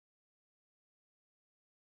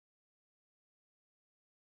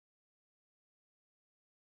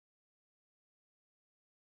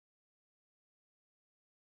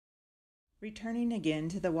Returning again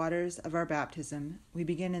to the waters of our baptism, we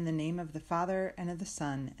begin in the name of the Father, and of the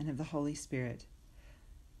Son, and of the Holy Spirit.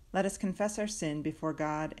 Let us confess our sin before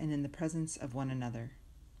God and in the presence of one another.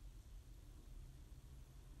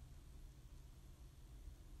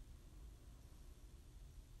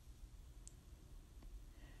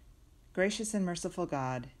 Gracious and merciful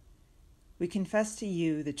God, we confess to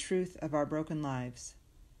you the truth of our broken lives.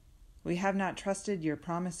 We have not trusted your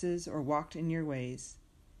promises or walked in your ways.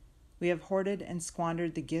 We have hoarded and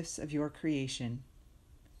squandered the gifts of your creation.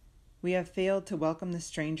 We have failed to welcome the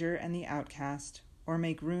stranger and the outcast, or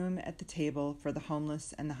make room at the table for the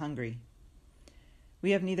homeless and the hungry.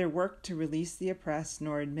 We have neither worked to release the oppressed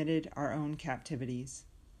nor admitted our own captivities.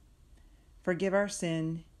 Forgive our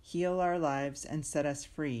sin, heal our lives, and set us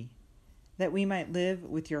free, that we might live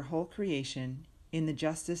with your whole creation in the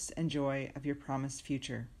justice and joy of your promised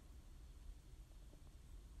future.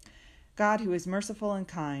 God, who is merciful and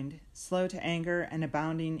kind, slow to anger and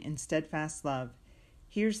abounding in steadfast love,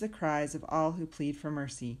 hears the cries of all who plead for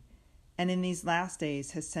mercy, and in these last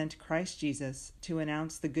days has sent Christ Jesus to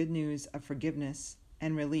announce the good news of forgiveness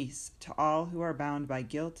and release to all who are bound by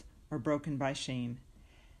guilt or broken by shame,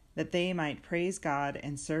 that they might praise God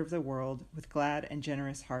and serve the world with glad and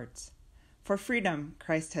generous hearts. For freedom,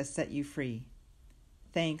 Christ has set you free.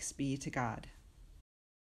 Thanks be to God.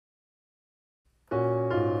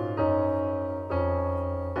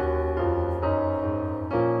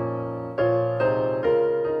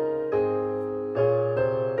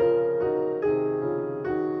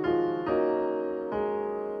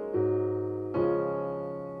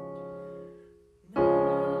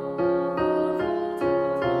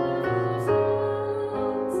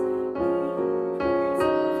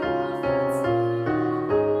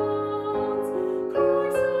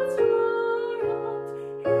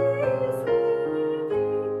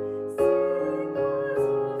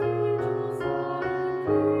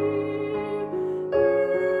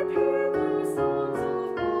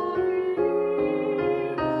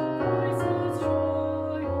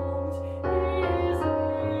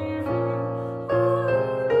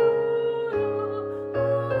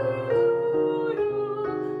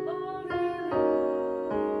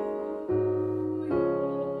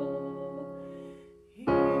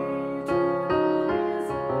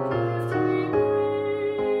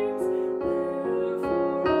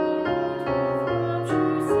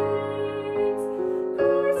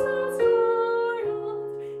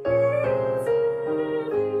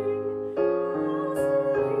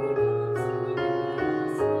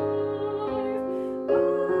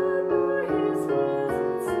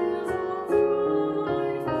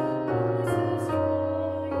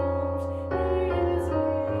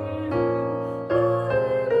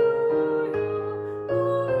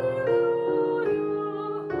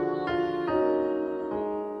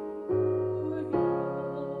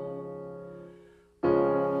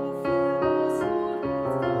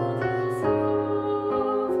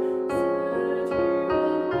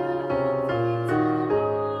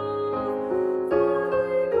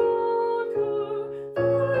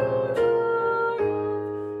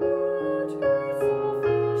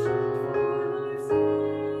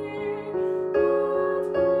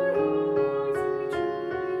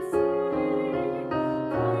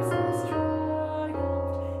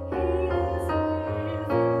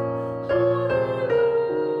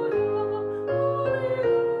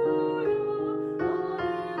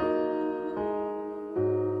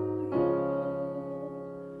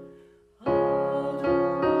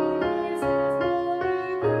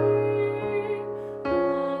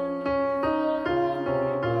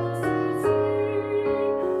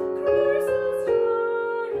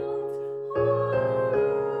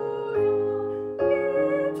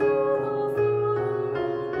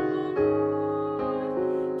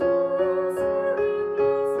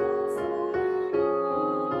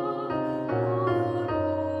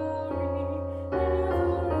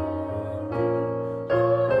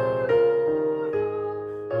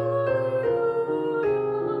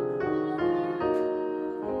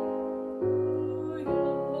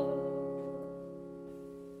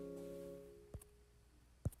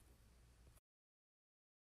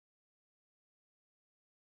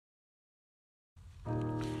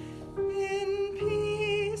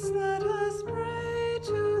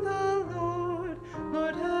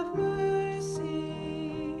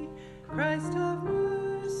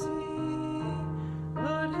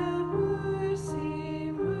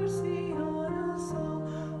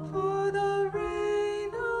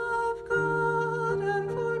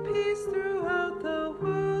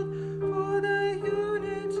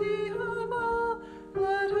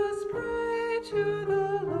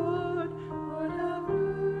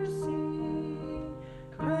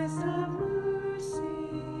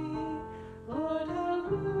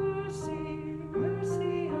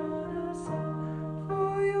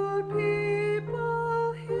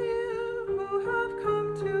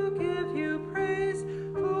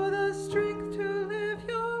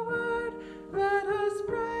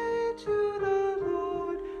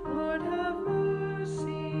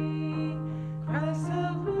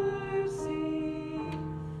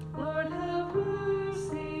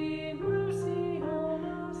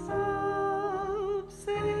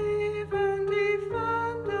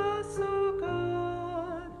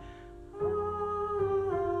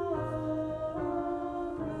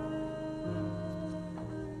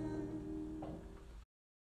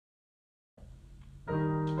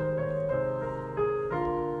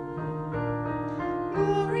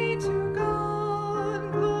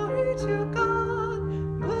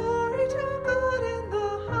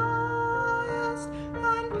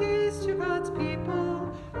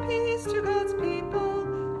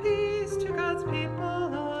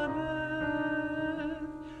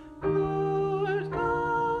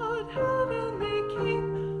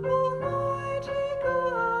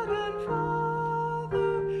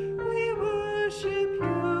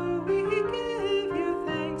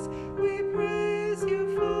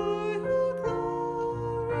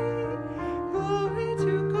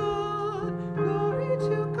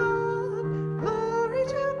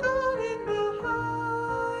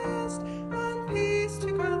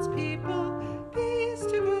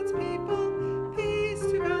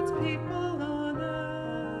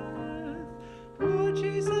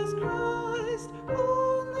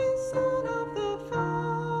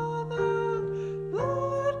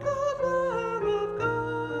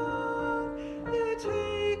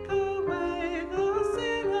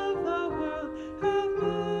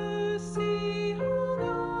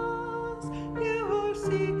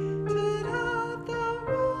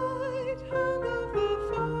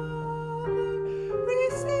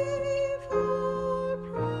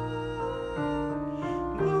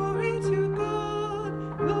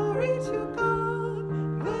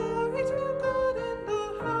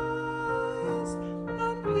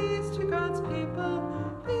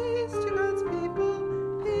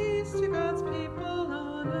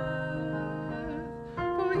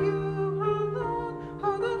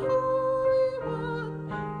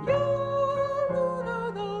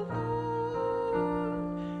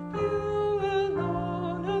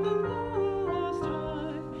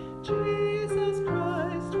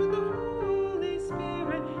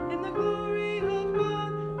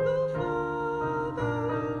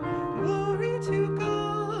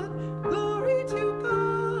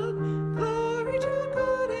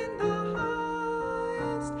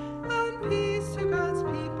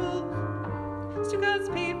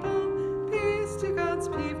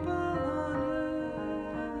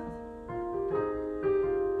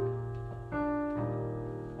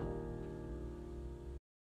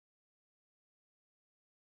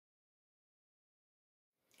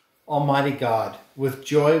 Almighty God, with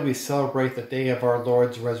joy we celebrate the day of our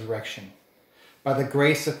Lord's resurrection. By the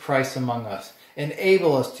grace of Christ among us,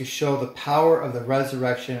 enable us to show the power of the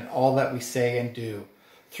resurrection in all that we say and do.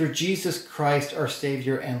 Through Jesus Christ, our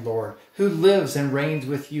Savior and Lord, who lives and reigns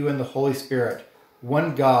with you in the Holy Spirit,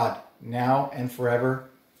 one God, now and forever.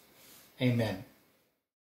 Amen.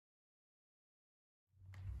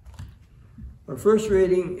 Our first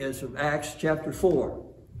reading is from Acts chapter 4.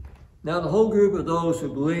 Now the whole group of those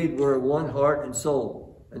who believed were of one heart and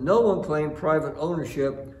soul, and no one claimed private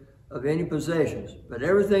ownership of any possessions, but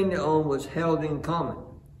everything they owned was held in common.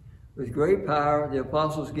 With great power, the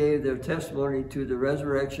apostles gave their testimony to the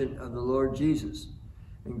resurrection of the Lord Jesus,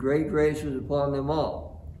 and great grace was upon them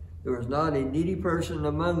all. There was not a needy person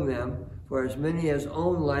among them, for as many as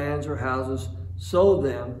owned lands or houses sold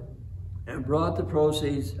them and brought the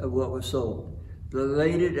proceeds of what was sold. They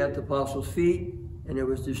laid it at the apostles' feet, and it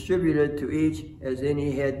was distributed to each as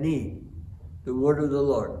any had need. The word of the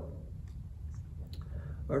Lord.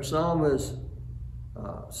 Our psalm is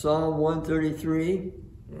Psalm 133,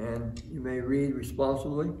 and you may read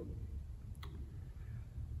responsibly.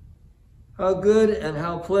 How good and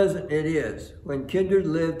how pleasant it is when kindred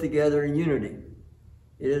live together in unity.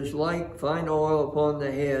 It is like fine oil upon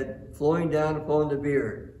the head, flowing down upon the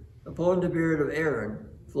beard of Aaron,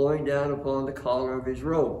 flowing down upon the collar of his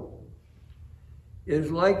robe. It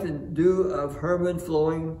is like the dew of Hermon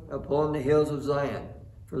flowing upon the hills of Zion,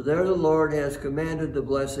 for there the Lord has commanded the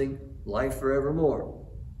blessing, life forevermore.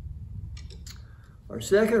 Our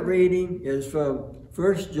second reading is from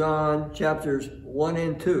 1 John chapters 1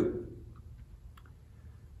 and 2.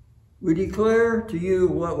 We declare to you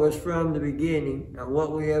what was from the beginning, and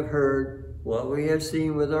what we have heard, what we have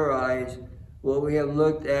seen with our eyes, what we have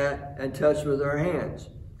looked at and touched with our hands,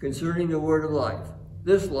 concerning the word of life.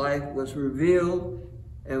 This life was revealed,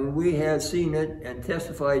 and we have seen it and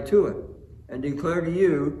testified to it, and declare to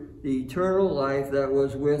you the eternal life that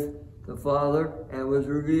was with the Father and was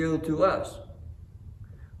revealed to us.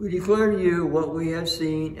 We declare to you what we have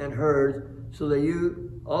seen and heard, so that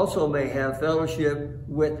you also may have fellowship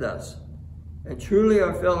with us. And truly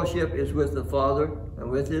our fellowship is with the Father and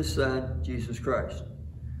with his Son, Jesus Christ.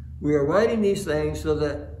 We are writing these things so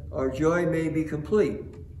that our joy may be complete.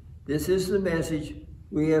 This is the message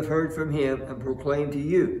we have heard from him and proclaimed to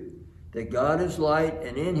you, that God is light,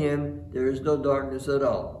 and in him there is no darkness at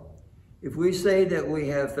all. If we say that we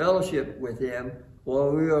have fellowship with him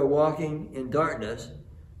while we are walking in darkness,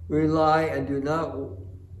 we lie and do not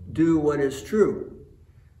do what is true.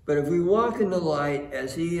 But if we walk in the light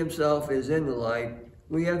as he himself is in the light,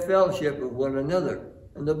 we have fellowship with one another,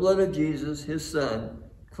 and the blood of Jesus, his Son,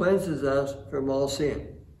 cleanses us from all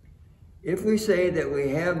sin. If we say that we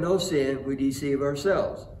have no sin, we deceive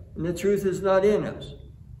ourselves, and the truth is not in us.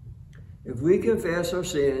 If we confess our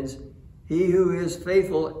sins, he who is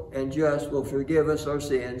faithful and just will forgive us our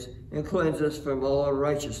sins and cleanse us from all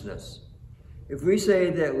unrighteousness. If we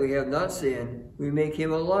say that we have not sinned, we make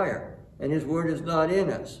him a liar, and his word is not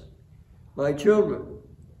in us. My children,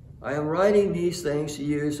 I am writing these things to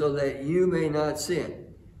you so that you may not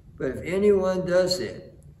sin. But if anyone does sin,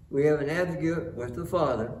 we have an advocate with the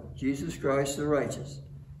Father, Jesus Christ the righteous,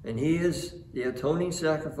 and he is the atoning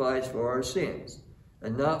sacrifice for our sins,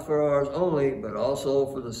 and not for ours only, but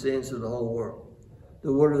also for the sins of the whole world.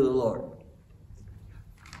 The word of the Lord.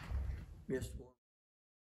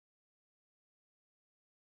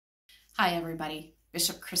 Hi, everybody.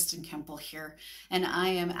 Bishop Kristen Kempel here, and I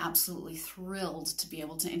am absolutely thrilled to be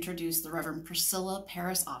able to introduce the Reverend Priscilla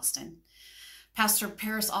Paris Austin. Pastor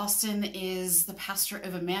Paris Austin is the pastor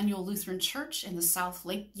of Emmanuel Lutheran Church in the South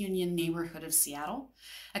Lake Union neighborhood of Seattle,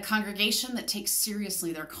 a congregation that takes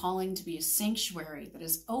seriously their calling to be a sanctuary that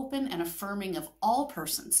is open and affirming of all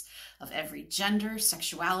persons of every gender,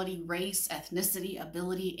 sexuality, race, ethnicity,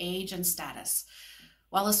 ability, age, and status,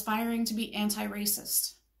 while aspiring to be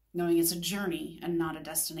anti-racist, knowing it's a journey and not a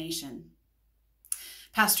destination.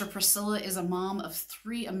 Pastor Priscilla is a mom of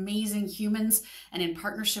 3 amazing humans, and in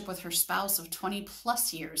partnership with her spouse of 20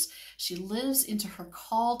 plus years, she lives into her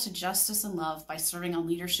call to justice and love by serving on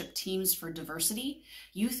leadership teams for diversity,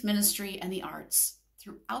 youth ministry, and the arts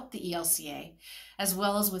throughout the ELCA, as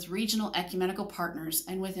well as with regional ecumenical partners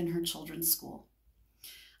and within her children's school.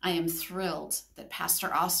 I am thrilled that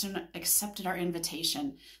Pastor Austin accepted our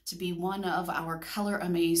invitation to be one of our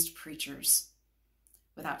color-amazed preachers.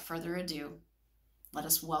 Without further ado, let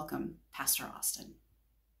us welcome Pastor Austin.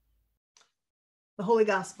 The Holy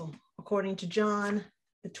Gospel, according to John,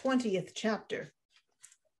 the 20th chapter,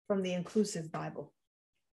 from the Inclusive Bible.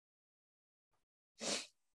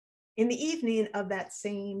 In the evening of that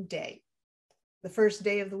same day, the first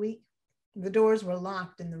day of the week, The doors were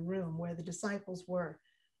locked in the room where the disciples were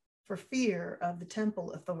for fear of the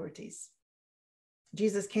temple authorities.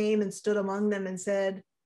 Jesus came and stood among them and said,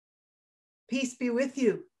 "Peace be with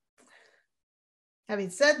you."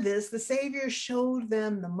 Having said this, the Savior showed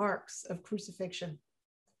them the marks of crucifixion.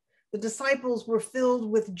 The disciples were filled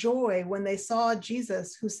with joy when they saw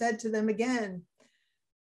Jesus, who said to them again,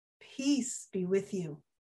 "Peace be with you.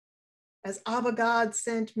 As Abba God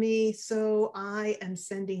sent me, so I am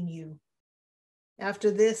sending you."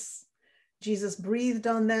 After this, Jesus breathed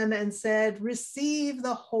on them and said, "Receive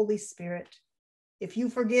the Holy Spirit. If you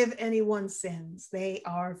forgive anyone's sins, they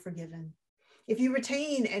are forgiven. If you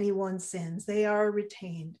retain anyone's sins, they are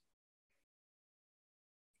retained."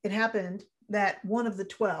 It happened that one of the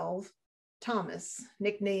 12, Thomas,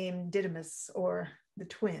 nicknamed Didymus or the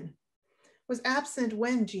twin, was absent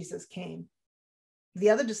when Jesus came. The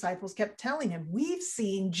other disciples kept telling him, "We've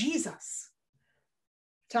seen Jesus."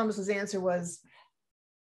 Thomas's answer was,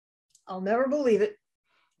 "I'll never believe it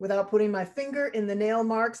without putting my finger in the nail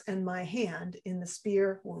marks and my hand in the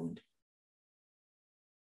spear wound."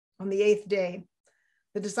 On the 8th day,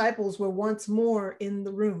 the disciples were once more in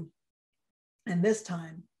the room, and this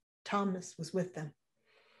time Thomas was with them.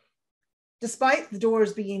 Despite the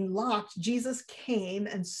doors being locked, Jesus came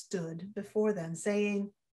and stood before them,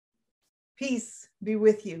 saying, "Peace be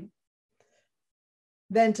with you."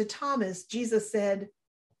 Then to Thomas, Jesus said,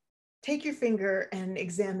 "Take your finger and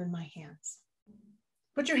examine my hands.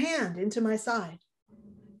 Put your hand into my side.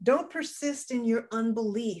 Don't persist in your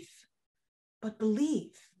unbelief, but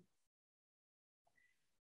believe."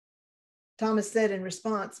 Thomas said in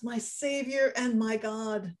response, "My Savior and my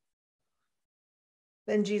God."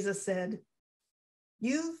 Then Jesus said,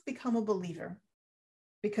 "You've become a believer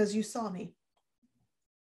because you saw me.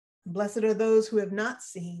 Blessed are those who have not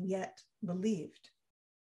seen yet believed."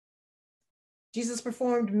 Jesus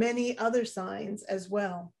performed many other signs as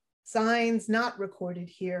well, signs not recorded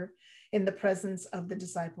here in the presence of the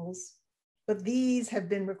disciples, but these have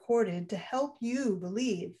been recorded to help you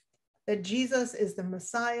believe that Jesus is the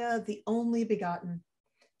Messiah, the only begotten,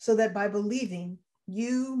 so that by believing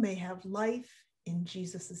you may have life in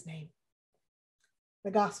Jesus' name.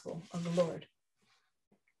 The gospel of the Lord.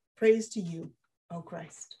 Praise to you, O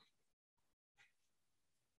Christ.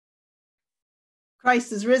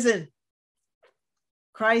 Christ is risen.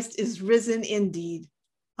 Christ is risen indeed.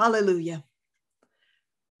 Hallelujah.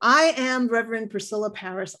 I am Reverend Priscilla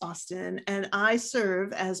Paris Austin, and I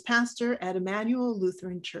serve as pastor at Emmanuel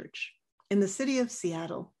Lutheran Church in the city of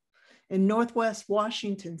Seattle, in Northwest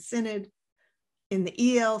Washington Synod, in the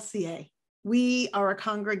ELCA. We are a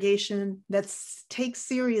congregation that takes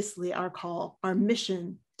seriously our call, our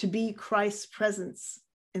mission to be Christ's presence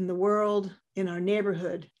in the world, in our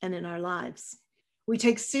neighborhood, and in our lives. We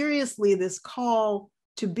take seriously this call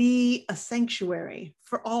to be a sanctuary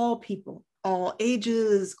for all people, all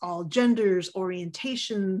ages, all genders,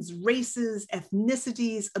 orientations, races,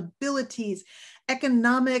 ethnicities, abilities,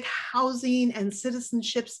 economic, housing, and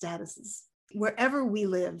citizenship statuses. Wherever we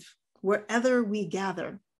live, wherever we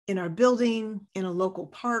gather, in our building, in a local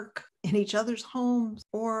park, in each other's homes,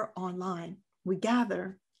 or online, we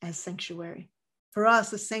gather as sanctuary. For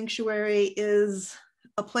us, a sanctuary is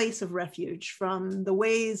a place of refuge from the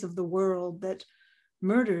ways of the world that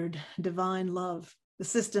murdered divine love, the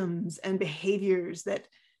systems and behaviors that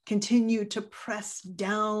continue to press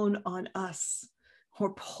down on us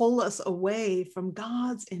or pull us away from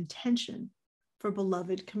God's intention for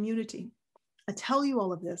beloved community. I tell you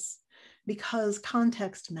all of this because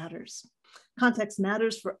context matters. Context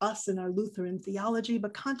matters for us in our Lutheran theology,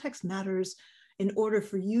 but context matters in order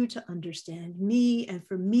for you to understand me and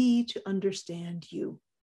for me to understand you.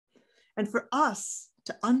 And for us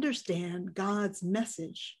to understand God's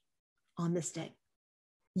message on this day.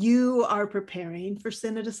 You are preparing for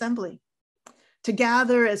Synod Assembly, to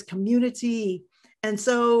gather as community. And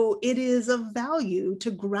so it is of value to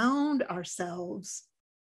ground ourselves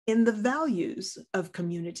in the values of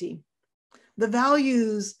community, the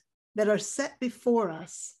values that are set before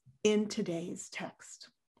us in today's text.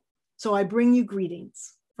 So I bring you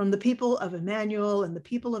greetings from the people of Emmanuel and the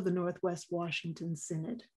people of the Northwest Washington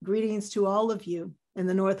Synod. Greetings to all of you in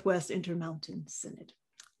the Northwest Intermountain Synod.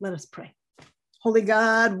 Let us pray. Holy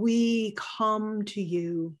God, we come to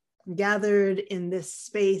you, gathered in this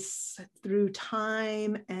space through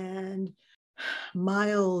time and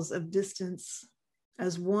miles of distance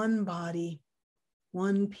as one body,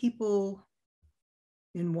 one people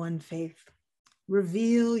in one faith.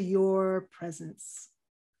 Reveal your presence.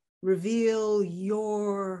 Reveal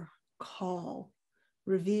your call.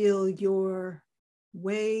 Reveal your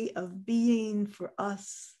way of being for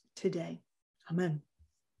us today. Amen.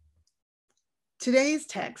 Today's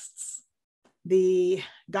texts, the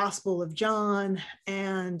Gospel of John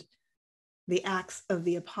and the Acts of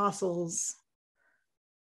the Apostles,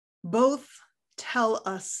 both tell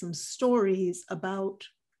us some stories about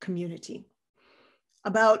community,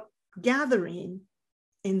 about gathering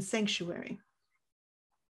in sanctuary.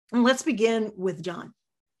 And let's begin with John.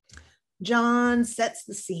 John sets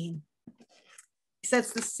the scene. He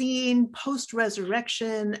sets the scene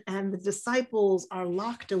post-resurrection, and the disciples are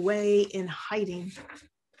locked away in hiding.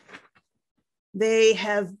 They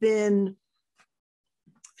have been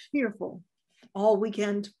fearful all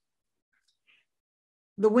weekend.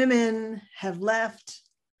 The women have left.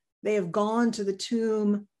 They have gone to the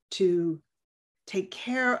tomb to take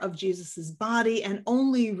care of Jesus's body and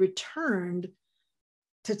only returned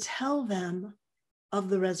to tell them of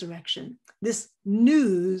the resurrection. This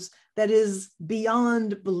news that is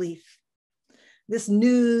beyond belief. This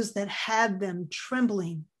news that had them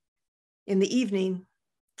trembling in the evening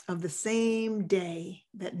of the same day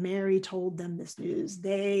that Mary told them this news.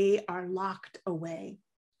 They are locked away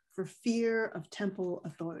for fear of temple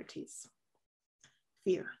authorities.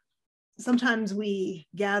 Fear. Sometimes we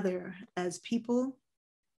gather as people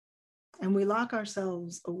and we lock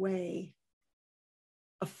ourselves away,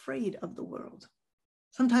 afraid of the world.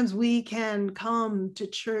 Sometimes we can come to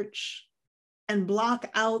church and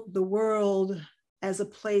block out the world as a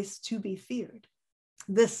place to be feared.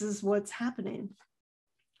 This is what's happening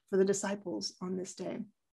for the disciples on this day.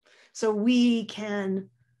 So we can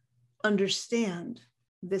understand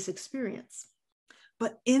this experience.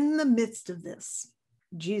 But in the midst of this,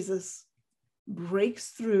 Jesus breaks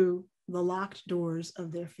through the locked doors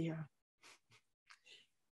of their fear.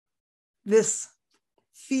 This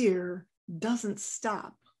fear doesn't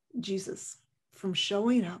stop Jesus from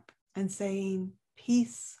showing up and saying,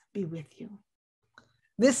 "Peace be with you."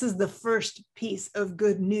 This is the first piece of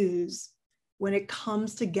good news when it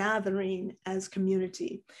comes to gathering as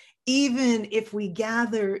community. Even if we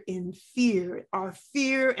gather in fear, our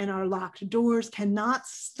fear and our locked doors cannot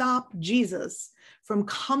stop Jesus from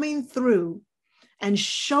coming through and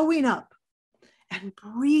showing up and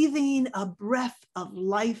breathing a breath of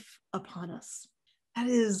life upon us. That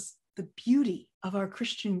is the beauty of our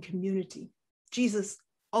Christian community. Jesus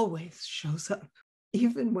always shows up,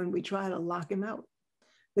 even when we try to lock him out.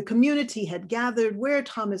 The community had gathered where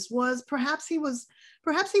Thomas was. Perhaps he was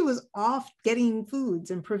off getting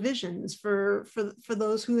foods and provisions for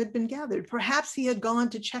those who had been gathered. Perhaps he had gone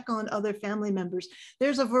to check on other family members.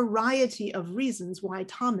 There's a variety of reasons why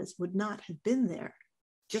Thomas would not have been there,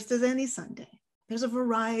 just as any Sunday. There's a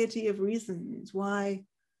variety of reasons why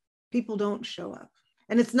people don't show up.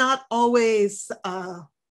 And it's not always a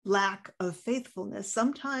lack of faithfulness.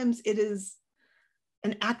 Sometimes it is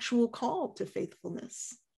an actual call to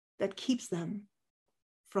faithfulness that keeps them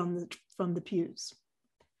from the pews.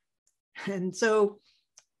 And so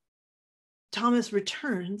Thomas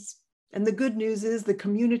returns, and the good news is the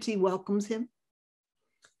community welcomes him.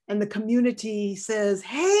 And the community says,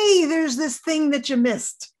 "Hey, there's this thing that you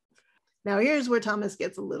missed." Now here's where Thomas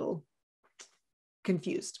gets a little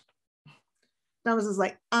confused. Thomas is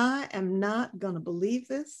like, "I am not going to believe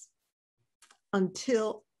this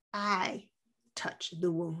until I touch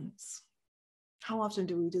the wounds." How often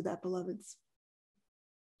do we do that, beloveds?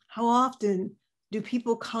 How often do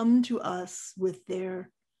people come to us with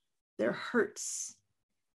their hurts,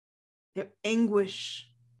 their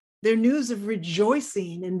anguish, their news of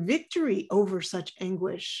rejoicing and victory over such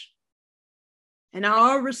anguish? And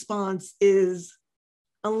our response is,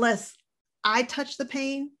 unless I touch the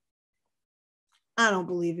pain, I don't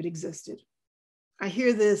believe it existed. I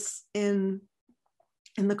hear this in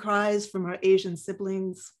the cries from our Asian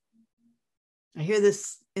siblings. I hear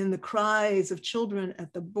this in the cries of children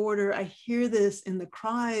at the border. I hear this in the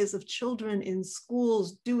cries of children in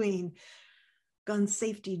schools doing gun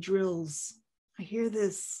safety drills. I hear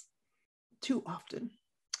this too often.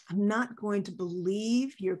 I'm not going to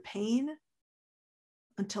believe your pain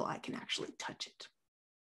until I can actually touch it.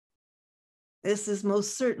 This is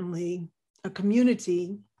most certainly a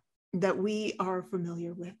community that we are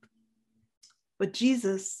familiar with. But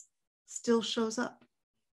Jesus still shows up.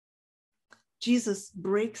 Jesus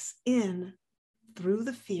breaks in through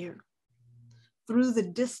the fear, through the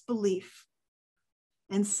disbelief,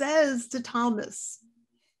 and says to Thomas,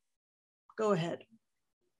 "Go ahead,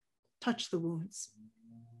 touch the wounds,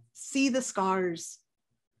 see the scars."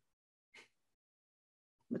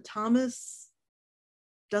 But Thomas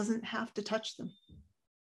doesn't have to touch them.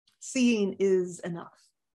 Seeing is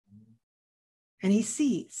enough. And he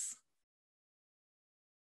sees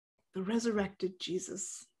the resurrected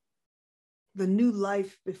Jesus. the new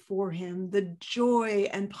life before him, the joy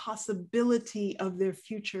and possibility of their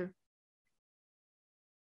future.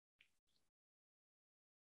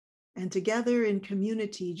 And together in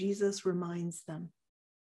community, Jesus reminds them,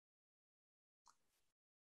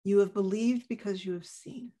 you have believed because you have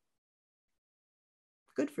seen.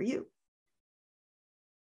 Good for you.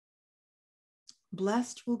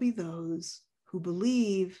 Blessed will be those who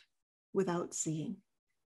believe without seeing.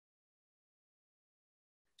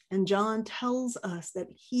 And John tells us that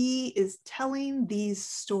he is telling these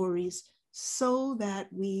stories so that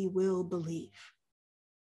we will believe.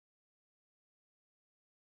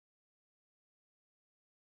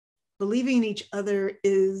 Believing each other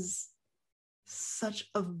is such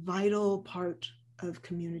a vital part of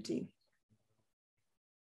community.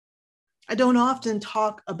 I don't often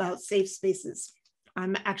talk about safe spaces.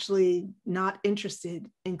 I'm actually not interested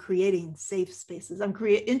in creating safe spaces. I'm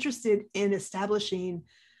interested in establishing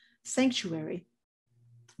sanctuary,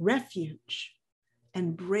 refuge,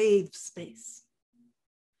 and brave space.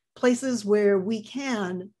 Places where we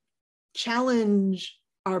can challenge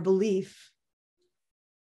our belief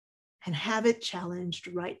and have it challenged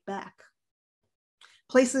right back.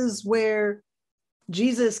 Places where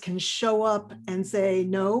Jesus can show up and say,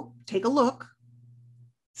 no, take a look,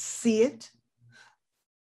 see it.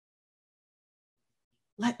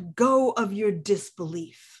 Let go of your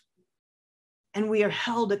disbelief. And we are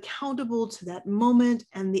held accountable to that moment,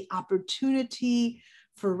 and the opportunity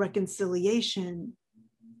for reconciliation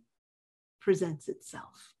presents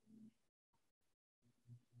itself.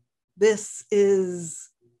 This is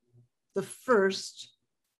the first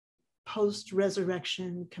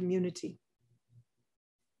post-resurrection community.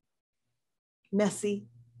 Messy,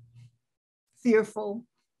 fearful,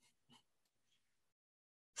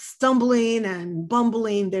 stumbling and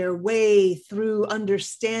bumbling their way through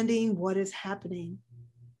understanding what is happening,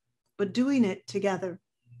 but doing it together.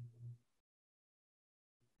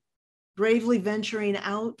 Bravely venturing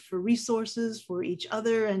out for resources for each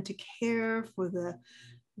other and to care for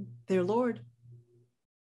their Lord.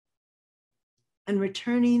 And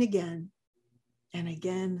returning again and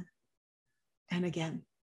again and again.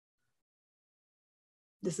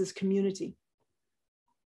 This is community.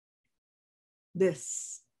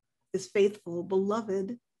 This is faithful,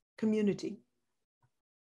 beloved community.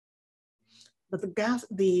 But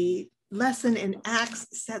the lesson in Acts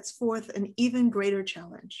sets forth an even greater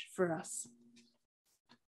challenge for us.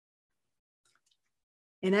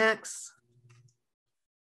 In Acts,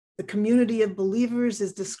 the community of believers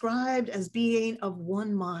is described as being of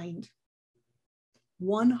one mind,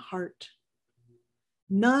 one heart,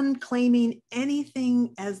 none claiming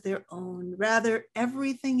anything as their own, rather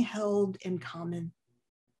everything held in common.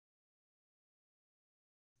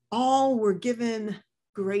 All were given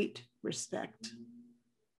great respect.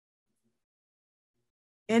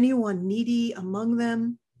 Anyone needy among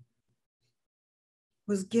them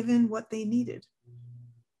was given what they needed.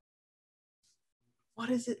 What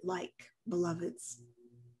is it like, beloveds,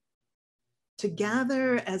 to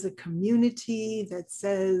gather as a community that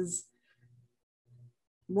says,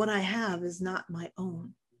 what I have is not my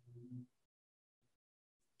own.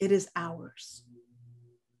 It is ours.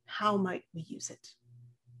 How might we use it?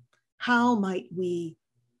 How might we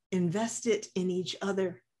invest it in each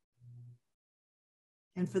other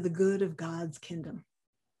and for the good of God's kingdom?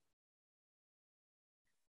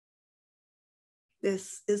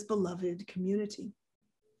 This is beloved community.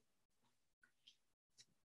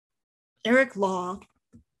 Eric Law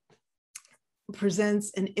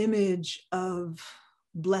presents an image of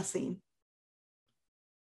blessing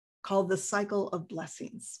called the cycle of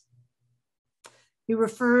blessings. He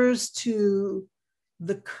refers to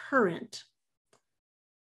the current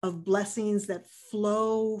of blessings that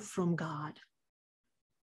flow from God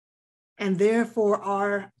and therefore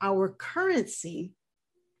are our currency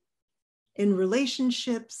in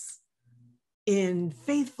relationships, in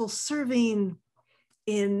faithful serving,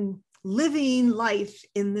 in living life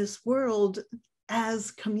in this world as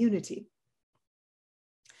community.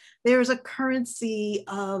 There's a currency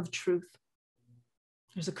of truth.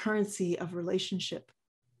 There's a currency of relationship.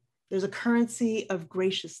 There's a currency of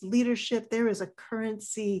gracious leadership. There is a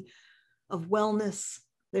currency of wellness.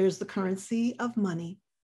 There's the currency of money.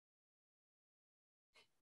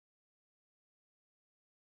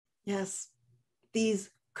 Yes, these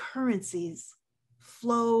currencies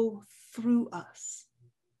flow through us,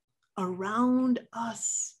 around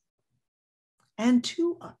us, and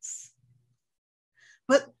to us.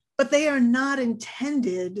 But they are not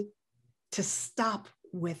intended to stop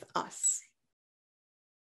with us.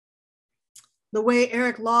 The way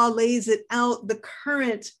Eric Law lays it out, the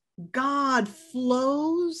current God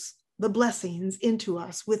flows the blessings into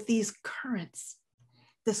us with these currents,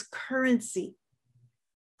 this currency.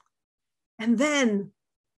 And then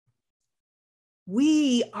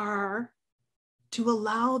we are to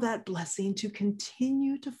allow that blessing to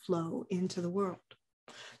continue to flow into the world.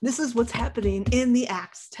 This is what's happening in the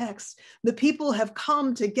Acts text. The people have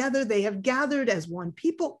come together. They have gathered as one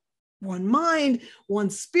people, one mind, one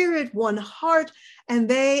spirit, one heart, and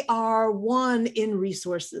they are one in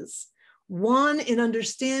resources, one in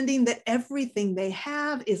understanding that everything they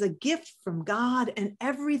have is a gift from God and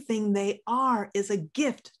everything they are is a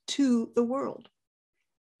gift to the world.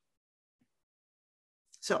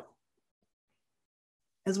 So,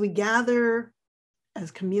 as we gather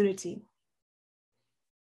as community,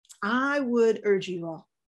 I would urge you all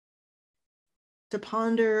to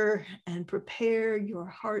ponder and prepare your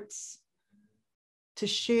hearts to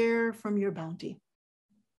share from your bounty,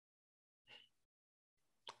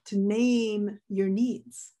 to name your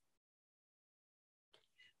needs,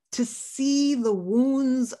 to see the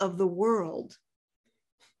wounds of the world,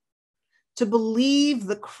 to believe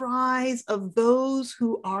the cries of those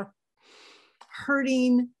who are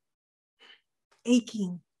hurting,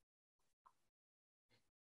 aching.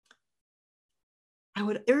 I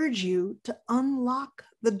would urge you to unlock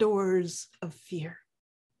the doors of fear.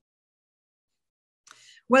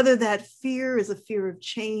 Whether that fear is a fear of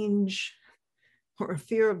change, or a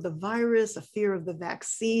fear of the virus, a fear of the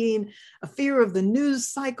vaccine, a fear of the news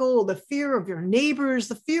cycle, the fear of your neighbors,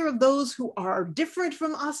 the fear of those who are different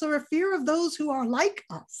from us, or a fear of those who are like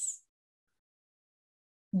us.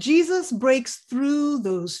 Jesus breaks through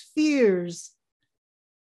those fears.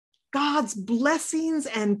 God's blessings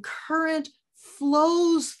and current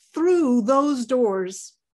flows through those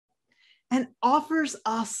doors and offers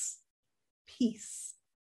us peace.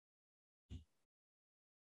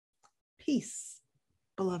 Peace,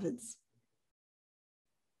 beloveds.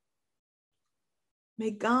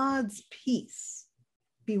 May God's peace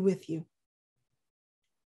be with you,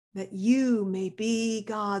 that you may be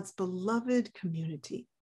God's beloved community,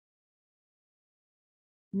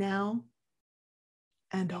 now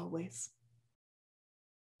and always.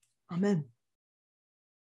 Amen.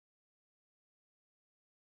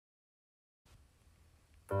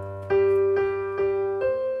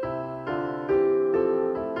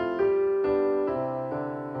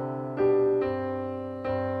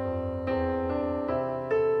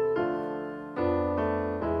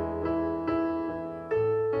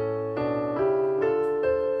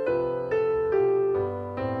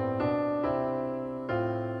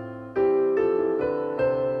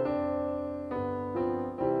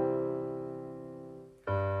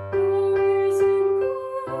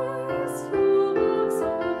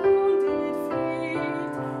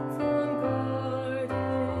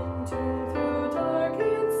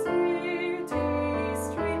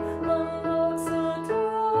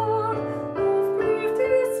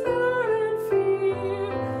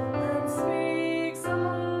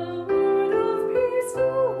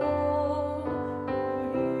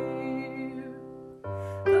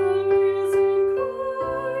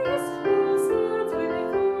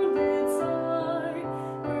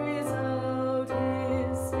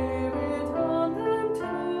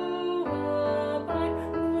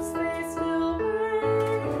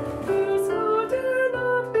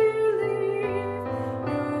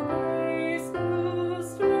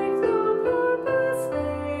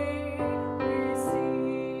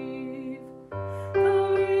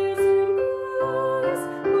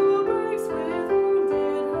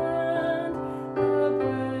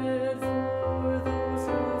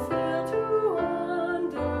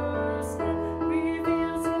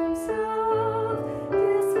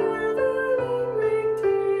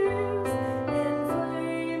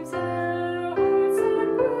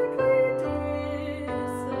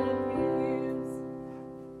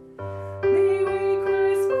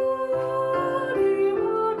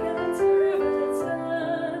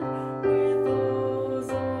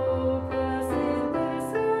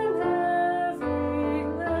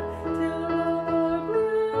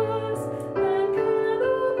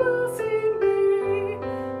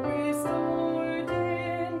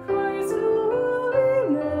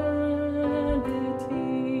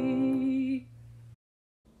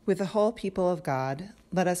 With the whole people of God,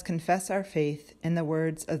 let us confess our faith in the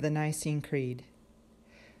words of the Nicene Creed.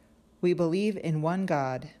 We believe in one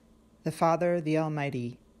God, the Father, the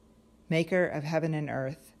Almighty, maker of heaven and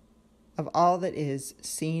earth, of all that is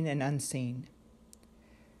seen and unseen.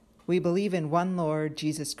 We believe in one Lord,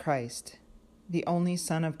 Jesus Christ, the only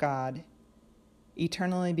Son of God,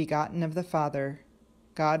 eternally begotten of the Father,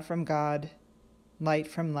 God from God, light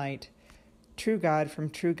from light, true God from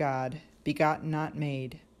true God, begotten, not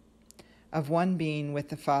made. of one being with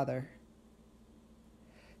the Father.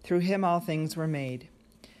 Through him all things were made.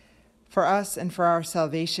 For us and for our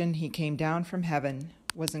salvation he came down from heaven,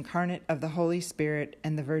 was incarnate of the Holy Spirit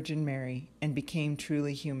and the Virgin Mary, and became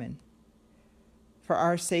truly human. For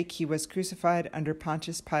our sake he was crucified under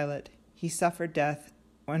Pontius Pilate. He suffered death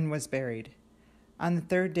and was buried. On the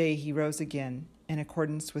third day he rose again, in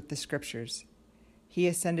accordance with the Scriptures. He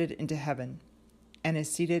ascended into heaven, and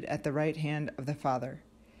is seated at the right hand of the Father.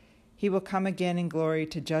 He will come again in glory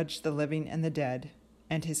to judge the living and the dead,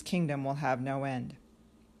 and his kingdom will have no end.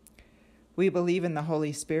 We believe in the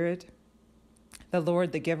Holy Spirit, the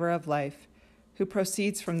Lord, the giver of life, who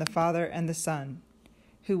proceeds from the Father and the Son,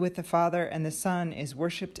 who with the Father and the Son is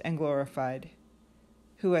worshipped and glorified,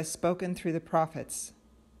 who has spoken through the prophets.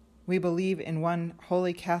 We believe in one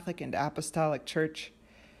holy Catholic and Apostolic Church.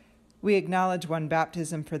 We acknowledge one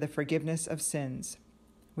baptism for the forgiveness of sins.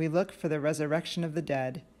 We look for the resurrection of the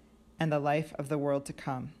dead and the life of the world to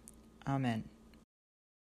come. Amen.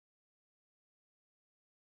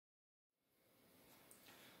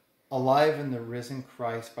 Alive in the risen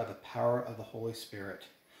Christ by the power of the Holy Spirit,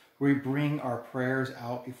 we bring our prayers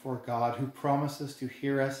out before God, who promises to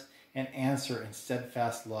hear us and answer in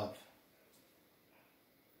steadfast love.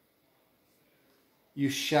 You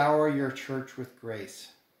shower your church with grace.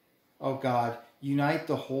 O God, unite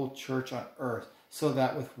the whole church on earth so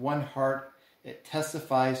that with one heart it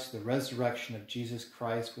testifies to the resurrection of Jesus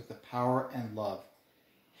Christ with the power and love.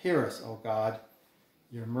 Hear us, O God.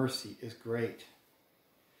 Your mercy is great.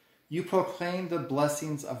 You proclaim the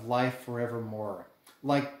blessings of life forevermore,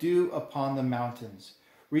 like dew upon the mountains.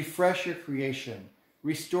 Refresh your creation,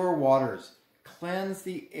 restore waters, cleanse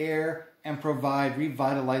the air, and provide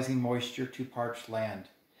revitalizing moisture to parched land.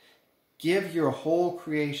 Give your whole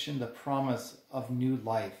creation the promise of new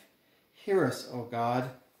life. Hear us, O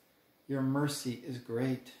God. Your mercy is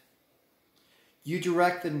great. You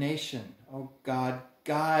direct the nation, O God.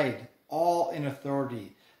 Guide all in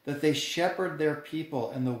authority, that they shepherd their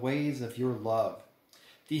people in the ways of your love.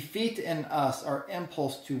 Defeat in us our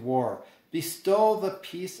impulse to war. Bestow the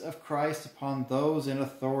peace of Christ upon those in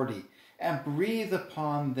authority, and breathe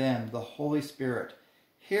upon them the Holy Spirit.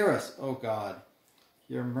 Hear us, O God.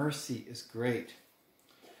 Your mercy is great.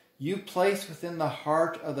 You place within the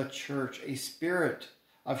heart of the church a spirit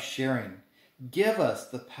of sharing. Give us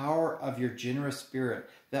the power of your generous spirit,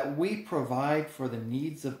 that we provide for the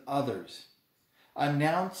needs of others.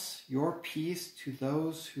 Announce your peace to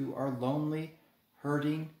those who are lonely,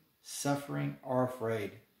 hurting, suffering, or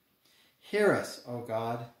afraid. Hear us, O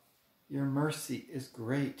God. Your mercy is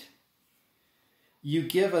great. You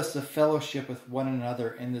give us a fellowship with one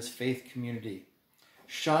another in this faith community.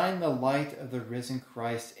 Shine the light of the risen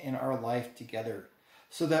Christ in our life together,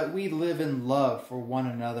 so that we live in love for one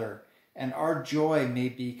another and our joy may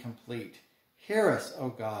be complete. Hear us, O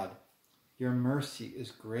God. Your mercy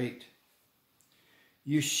is great.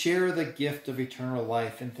 You share the gift of eternal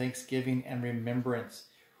life in thanksgiving and remembrance.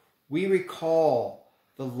 We recall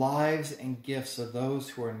the lives and gifts of those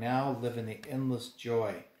who are now living the endless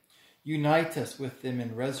joy. Unite us with them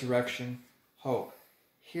in resurrection hope.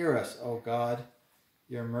 Hear us, O God.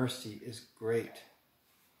 Your mercy is great.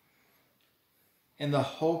 In the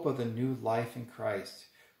hope of the new life in Christ,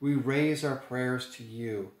 we raise our prayers to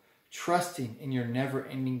you, trusting in your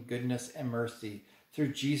never-ending goodness and mercy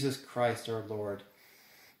through Jesus Christ our Lord.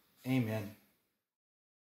 Amen.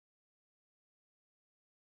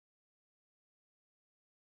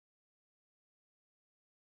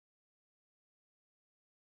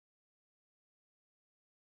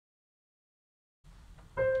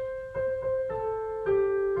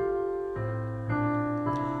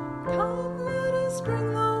 Come, let us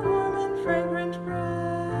bring the warm and fragrant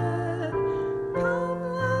bread.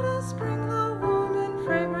 Come, let us bring the warm and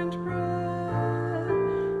fragrant bread.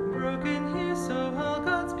 Broken here so all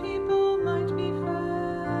God's people might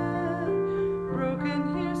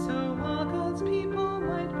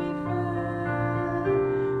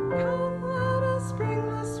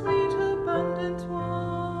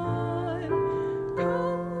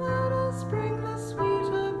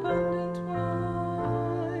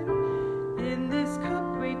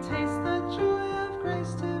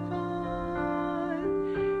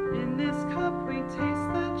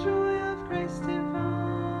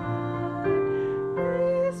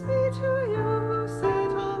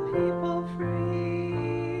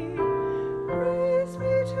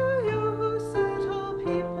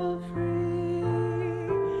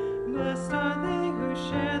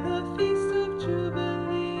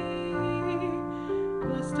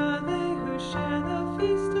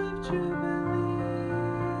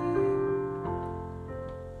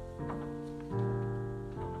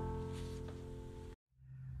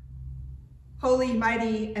Holy,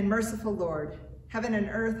 mighty, and merciful Lord, heaven and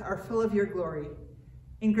earth are full of your glory.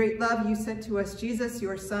 In great love you sent to us Jesus,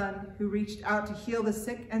 your Son, who reached out to heal the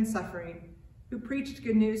sick and suffering, who preached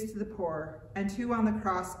good news to the poor, and who on the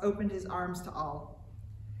cross opened his arms to all.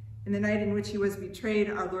 In the night in which he was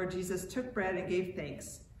betrayed, our Lord Jesus took bread and gave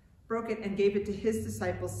thanks, broke it and gave it to his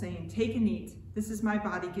disciples, saying, "Take and eat. This is my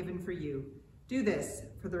body given for you. Do this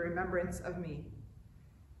for the remembrance of me."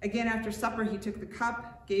 Again, after supper, he took the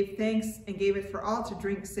cup, gave thanks, and gave it for all to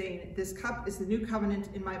drink, saying, "This cup is the new covenant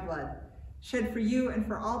in my blood, shed for you and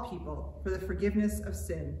for all people for the forgiveness of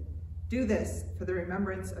sin. Do this for the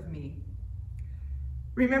remembrance of me."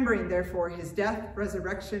 Remembering, therefore, his death,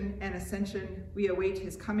 resurrection, and ascension, we await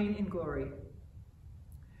his coming in glory.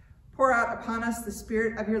 Pour out upon us the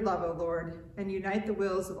spirit of your love, O Lord, and unite the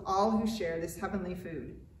wills of all who share this heavenly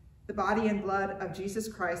food, the body and blood of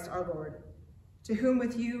Jesus Christ our Lord, to whom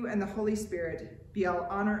with you and the Holy Spirit be all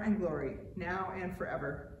honor and glory, now and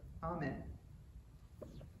forever. Amen.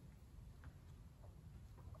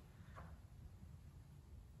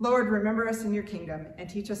 Lord, remember us in your kingdom and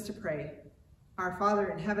teach us to pray. Our Father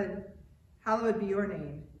in heaven, hallowed be your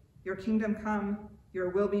name. Your kingdom come, your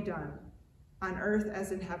will be done, on earth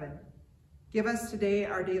as in heaven. Give us today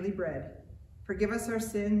our daily bread. Forgive us our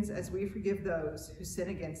sins as we forgive those who sin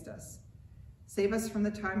against us. Save us from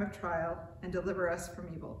the time of trial and deliver us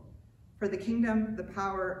from evil. For the kingdom, the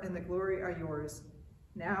power, and the glory are yours,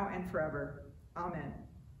 now and forever. Amen.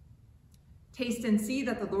 Taste and see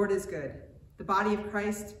that the Lord is good. The body of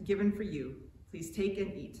Christ given for you. Please take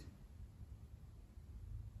and eat.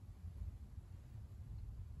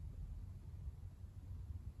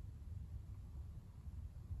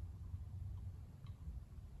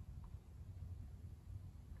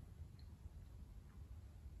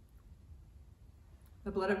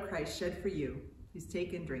 The blood of Christ shed for you. Please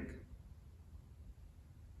take and drink.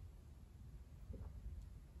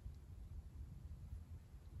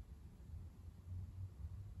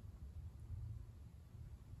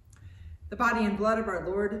 The body and blood of our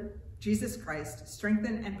Lord Jesus Christ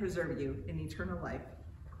strengthen and preserve you in eternal life.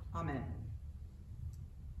 Amen.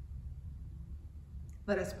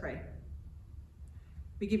 Let us pray.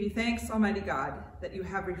 We give you thanks, Almighty God, that you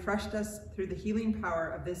have refreshed us through the healing power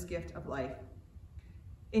of this gift of life.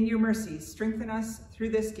 In your mercy, strengthen us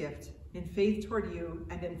through this gift in faith toward you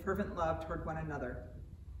and in fervent love toward one another.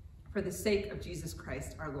 For the sake of Jesus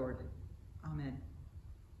Christ, our Lord. Amen.